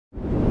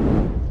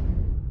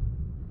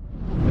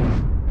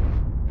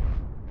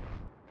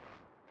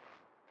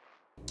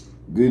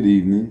Good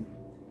evening.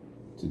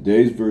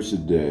 Today's verse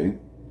of the day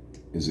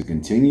is a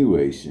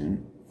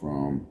continuation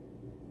from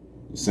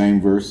the same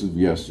verse of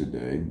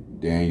yesterday,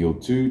 Daniel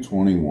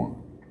 2:21.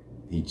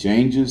 He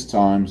changes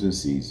times and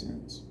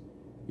seasons.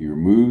 He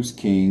removes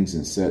kings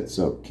and sets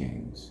up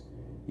kings.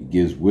 He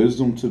gives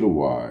wisdom to the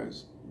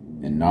wise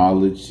and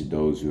knowledge to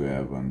those who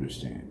have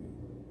understanding.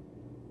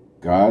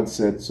 God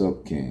sets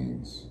up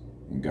kings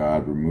and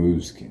God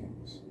removes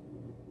kings.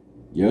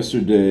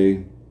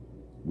 Yesterday,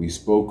 we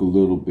spoke a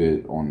little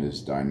bit on this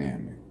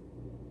dynamic.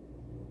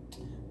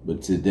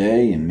 But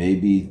today, and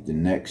maybe the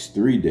next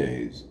 3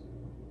 days,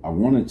 I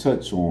want to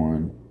touch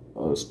on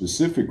a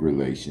specific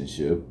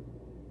relationship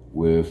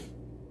with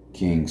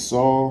King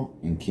Saul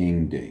and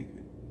King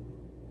David.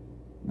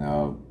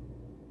 Now,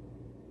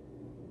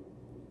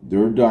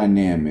 their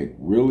dynamic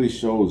really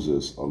shows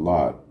us a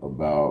lot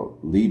about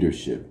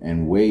leadership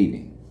and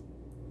waiting.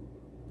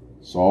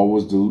 Saul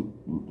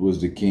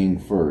was the king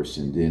first,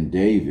 and then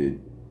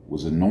David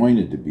was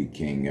anointed to be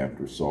king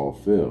after Saul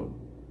fell.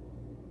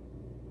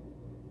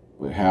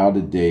 But how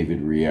did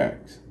David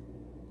react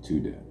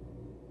to that?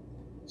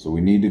 So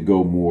we need to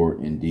go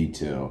more in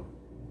detail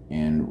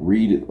and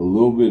read a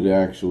little bit of the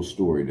actual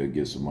story to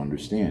get some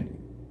understanding.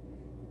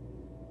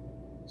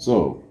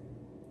 So,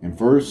 in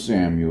 1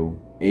 Samuel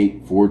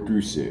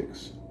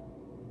 8:4-6,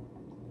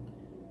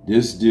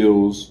 this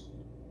deals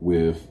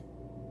with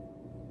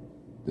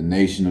the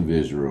nation of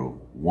Israel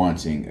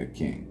wanting a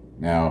king.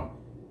 Now,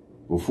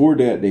 before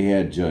that, they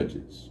had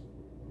judges.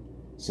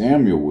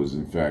 Samuel was,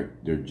 in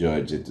fact, their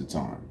judge at the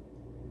time.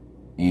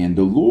 And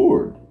the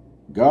Lord,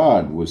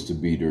 God, was to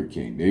be their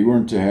king. They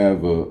weren't to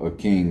have a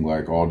king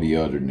like all the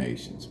other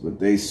nations, but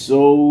they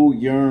so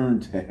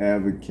yearned to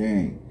have a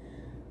king.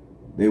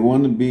 They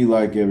wanted to be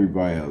like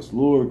everybody else.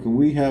 Lord, can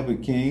we have a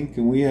king?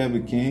 Can we have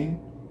a king?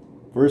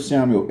 1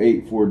 Samuel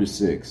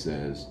 8:4-6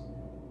 says,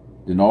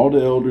 Then all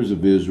the elders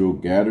of Israel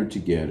gathered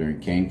together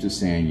and came to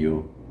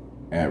Samuel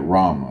at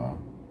Ramah,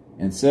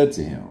 and said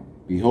to him,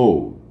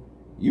 Behold,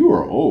 you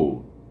are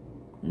old,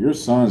 and your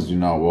sons do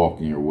not walk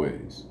in your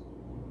ways.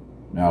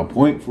 Now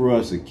appoint for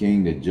us a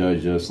king to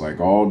judge us like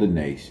all the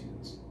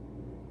nations.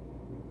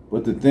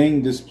 But the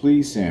thing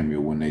displeased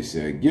Samuel when they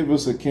said, Give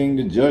us a king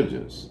to judge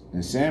us.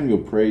 And Samuel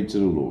prayed to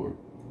the Lord.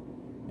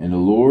 And the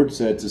Lord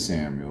said to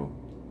Samuel,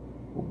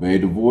 Obey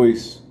the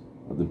voice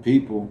of the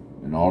people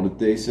and all that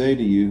they say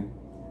to you,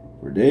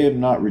 for they have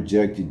not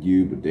rejected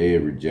you, but they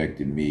have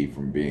rejected me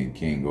from being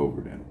king over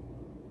them.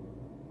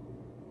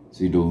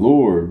 See, the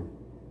Lord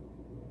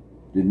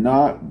did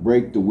not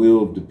break the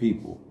will of the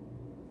people.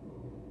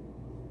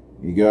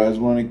 You guys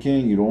want a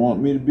king? You don't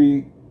want me to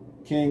be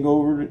king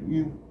over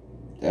you?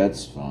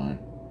 That's fine.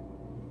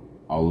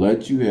 I'll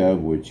let you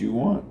have what you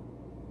want.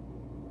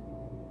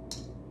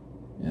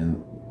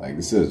 And like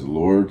it says, the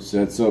Lord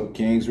sets up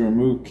kings and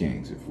removes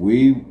kings. If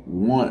we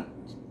want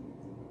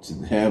to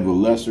have a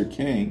lesser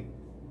king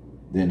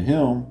than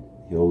him,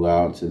 he'll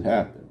allow it to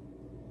happen.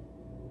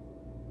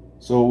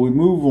 So we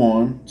move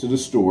on to the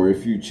story, a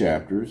few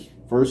chapters.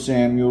 1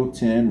 Samuel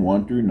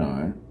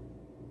 10:1-9.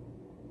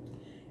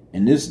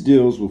 And this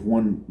deals with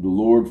when the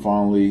Lord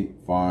finally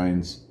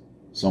finds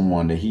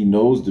someone that he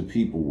knows the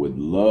people would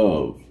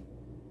love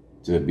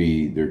to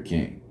be their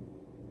king.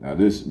 Now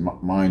this,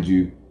 mind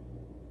you,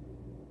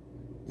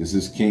 this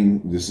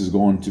is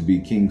going to be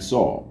King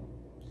Saul.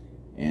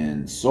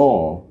 And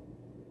Saul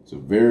is a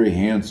very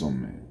handsome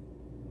man.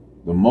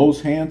 The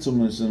most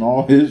handsomest in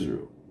all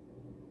Israel.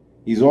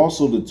 He's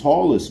also the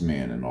tallest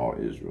man in all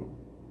Israel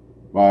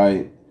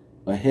by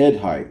a head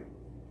height.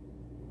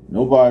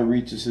 Nobody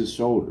reaches his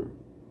shoulder.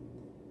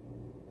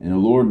 And the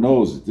Lord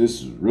knows that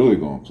this is really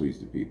going to please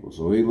the people,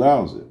 so he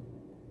allows it.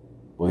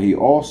 But he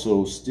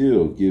also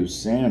still gives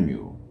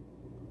Samuel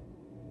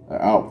an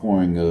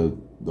outpouring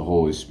of the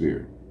Holy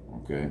Spirit.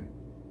 Okay?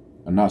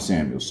 Not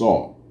Samuel,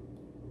 Saul.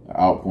 An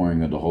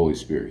outpouring of the Holy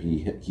Spirit.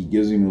 He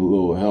gives him a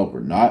little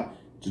helper, not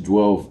to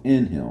dwell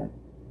in him,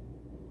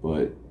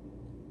 but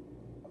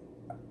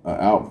an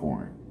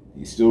outpouring.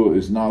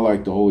 It's not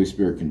like the Holy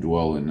Spirit can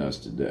dwell in us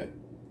today.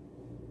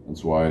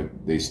 That's why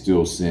they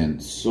still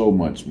sinned so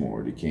much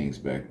more, the kings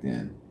back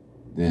then,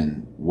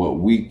 than what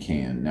we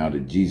can now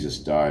that Jesus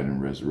died and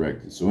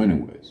resurrected. So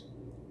anyways,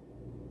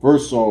 1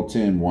 Saul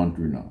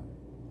 10:1-9.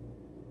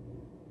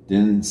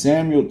 Then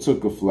Samuel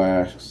took a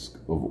flask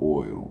of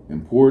oil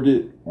and poured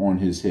it on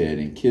his head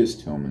and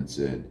kissed him and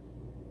said,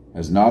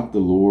 Has not the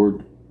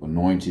Lord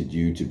anointed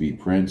you to be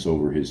prince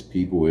over his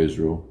people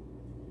Israel?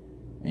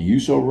 And you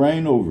shall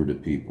reign over the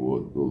people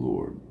of the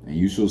Lord, and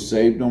you shall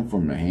save them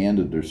from the hand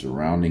of their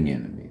surrounding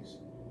enemies.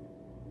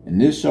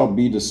 And this shall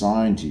be the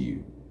sign to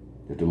you,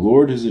 that the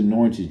Lord has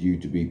anointed you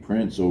to be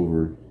prince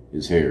over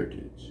his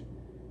heritage.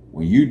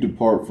 When you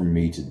depart from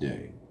me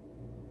today,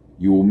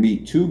 you will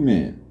meet 2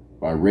 men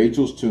by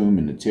Rachel's tomb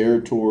in the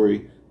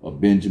territory of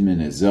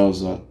Benjamin at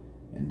Zelzah,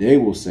 and they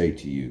will say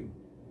to you,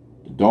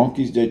 The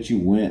donkeys that you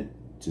went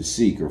to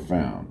seek are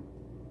found.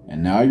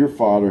 And now your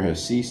father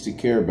has ceased to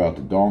care about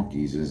the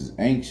donkeys and is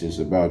anxious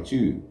about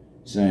you,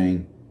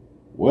 saying,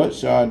 What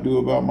shall I do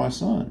about my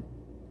son?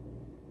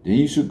 Then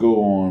you shall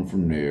go on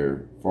from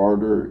there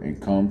farther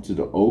and come to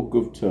the oak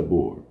of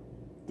Tabor.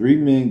 3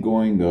 men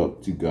going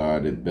up to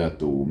God at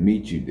Bethel will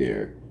meet you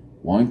there,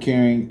 one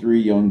carrying 3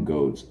 young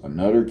goats,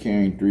 another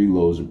carrying 3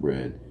 loaves of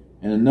bread,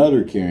 and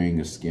another carrying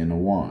a skin of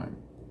wine.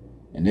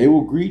 And they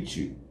will greet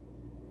you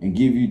and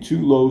give you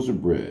 2 loaves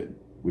of bread,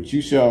 which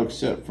you shall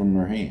accept from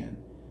their hand.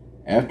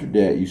 After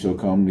that you shall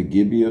come to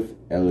Gibeah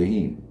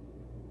Elohim,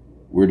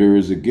 where there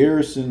is a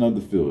garrison of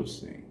the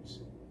Philistines.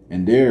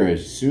 And there,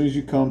 as soon as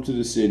you come to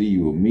the city,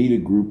 you will meet a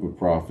group of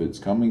prophets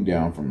coming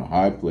down from the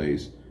high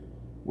place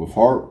with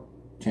harp,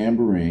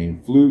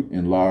 tambourine, flute,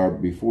 and lyre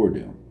before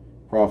them,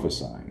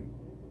 prophesying.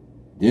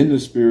 Then the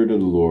Spirit of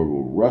the Lord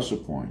will rush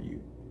upon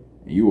you,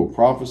 and you will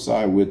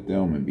prophesy with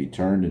them and be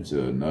turned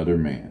into another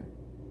man.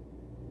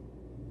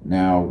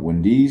 Now,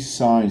 when these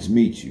signs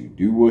meet you,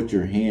 do what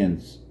your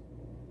hands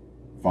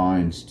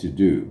finds to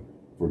do,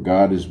 for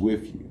God is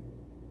with you.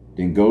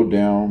 Then go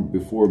down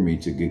before me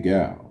to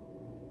Gilgal.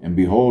 And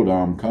behold,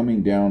 I am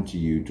coming down to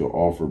you to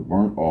offer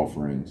burnt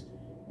offerings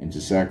and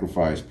to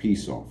sacrifice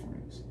peace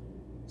offerings.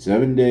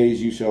 7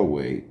 days you shall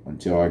wait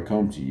until I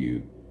come to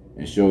you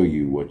and show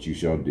you what you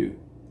shall do.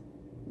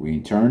 When he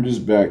turned his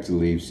back to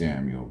leave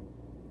Samuel,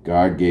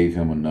 God gave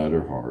him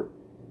another heart,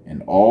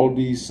 and all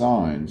these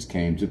signs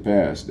came to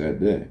pass that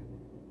day.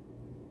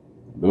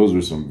 Those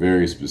were some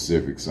very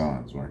specific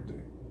signs, weren't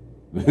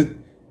they?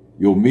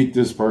 You'll meet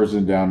this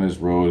person down this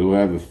road. He'll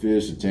have a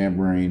fish, a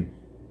tambourine.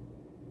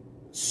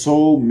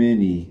 So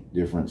many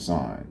different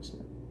signs.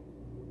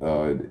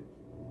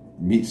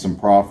 Meet some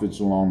prophets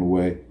along the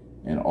way,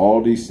 and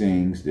all these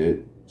things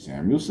that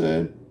Samuel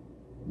said,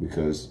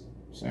 because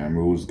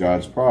Samuel was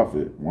God's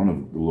prophet, one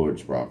of the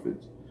Lord's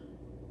prophets,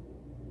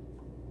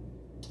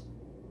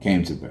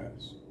 came to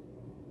pass.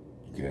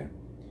 Okay,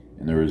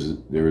 and there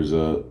is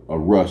a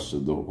rush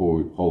of the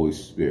Holy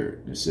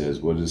Spirit. It says,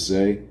 what does it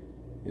say?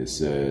 It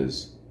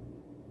says,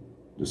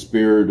 the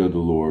Spirit of the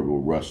Lord will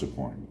rush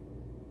upon you.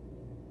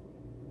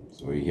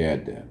 So he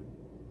had that.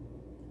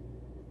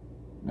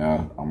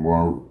 Now, I'm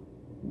going to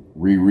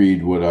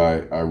reread what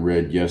I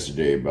read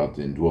yesterday about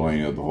the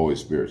indwelling of the Holy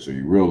Spirit, so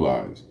you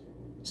realize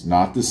it's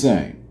not the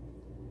same.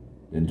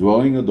 The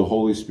indwelling of the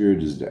Holy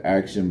Spirit is the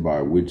action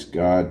by which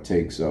God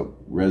takes up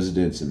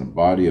residence in the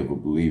body of a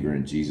believer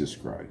in Jesus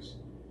Christ.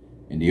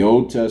 In the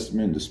Old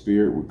Testament, the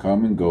Spirit would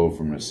come and go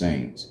from the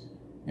saints,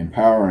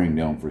 empowering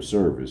them for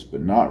service,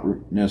 but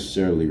not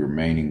necessarily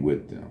remaining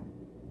with them.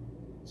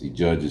 See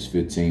Judges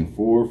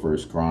 15:4,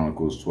 1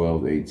 Chronicles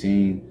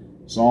 12:18,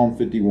 Psalm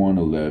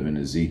 51:11,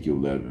 Ezekiel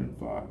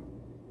 11:5.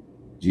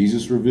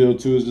 Jesus revealed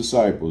to his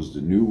disciples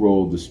the new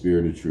role the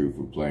Spirit of truth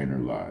would play in their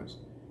lives.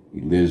 He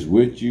lives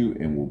with you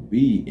and will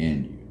be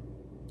in you.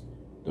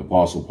 The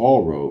Apostle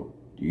Paul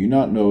wrote, do you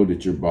not know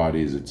that your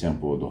body is a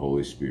temple of the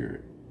Holy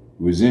Spirit,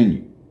 who is in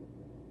you,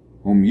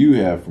 whom you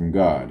have from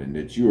God, and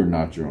that you are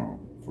not your own,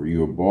 for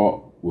you are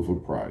bought with a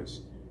price.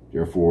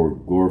 Therefore,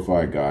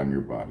 glorify God in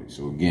your body.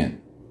 So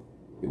again,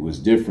 it was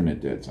different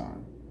at that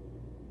time,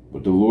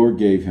 but the Lord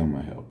gave him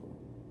a helper.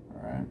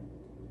 All right.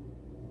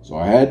 So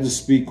I had to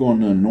speak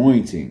on the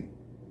anointing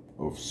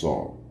of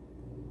Saul,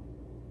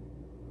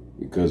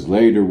 because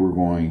later we're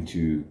going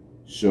to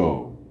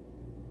show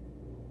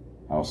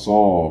how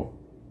Saul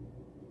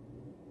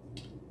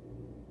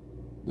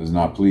does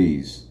not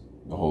please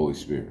the Holy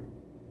Spirit,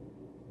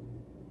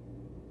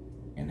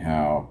 and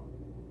how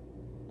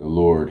the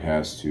Lord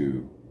has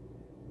to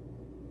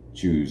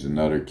choose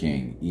another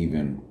king,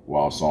 even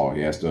while Saul,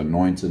 he has to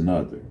anoint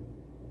another,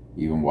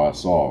 even while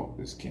Saul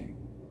is king.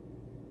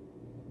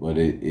 But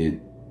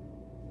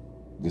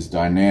this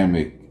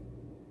dynamic,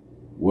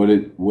 what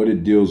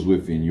it deals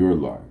with in your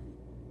life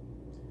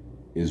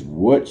is,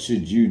 what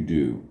should you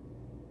do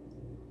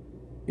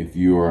if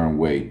you are in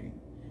waiting?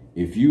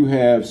 If you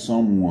have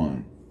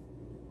someone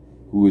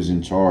who is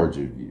in charge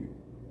of you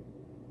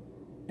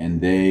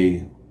and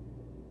they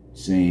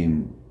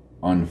seem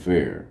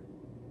unfair,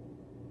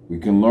 we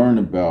can learn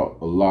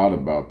a lot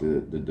about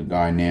the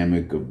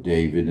dynamic of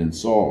David and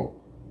Saul,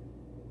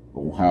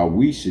 how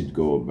we should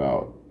go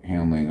about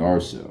handling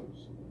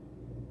ourselves.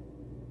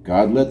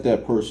 God let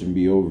that person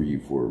be over you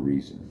for a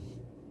reason.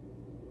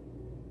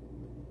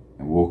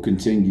 And we'll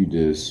continue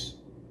this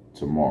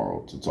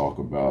tomorrow to talk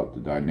about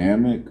the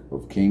dynamic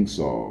of King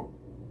Saul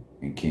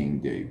and King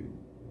David.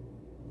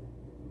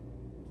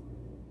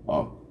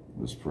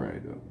 Let's pray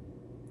though.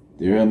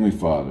 Dear Heavenly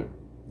Father,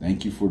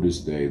 thank you for this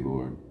day,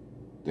 Lord.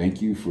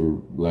 Thank you for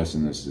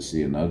blessing us to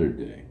see another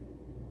day.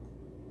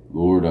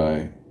 Lord,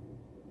 I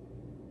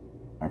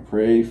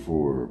pray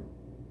for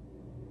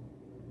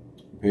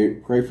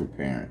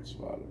parents,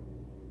 Father.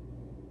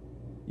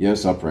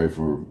 Yes, I pray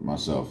for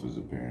myself as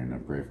a parent. I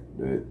pray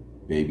that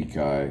baby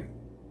Kai,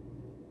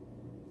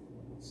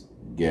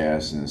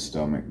 gas in his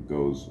stomach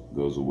goes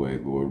away,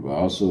 Lord. But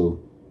also,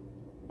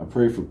 I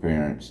pray for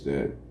parents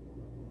that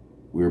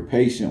we're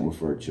patient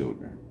with our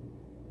children,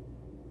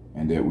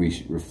 and that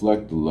we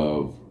reflect the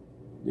love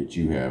that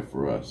you have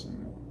for us.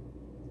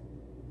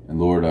 And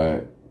Lord,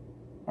 I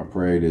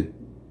pray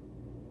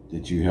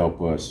that you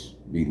help us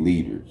be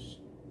leaders,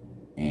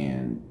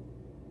 and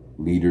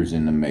leaders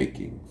in the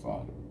making,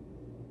 Father.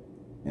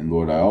 And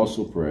Lord, I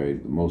also pray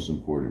the most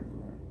important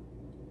prayer,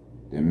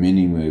 that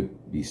many may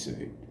be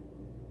saved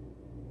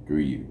through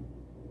you.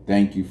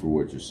 Thank you for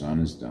what your Son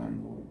has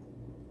done, Lord.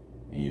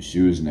 In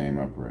Yeshua's name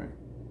I pray.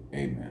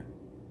 Amen.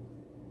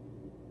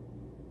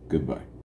 Goodbye.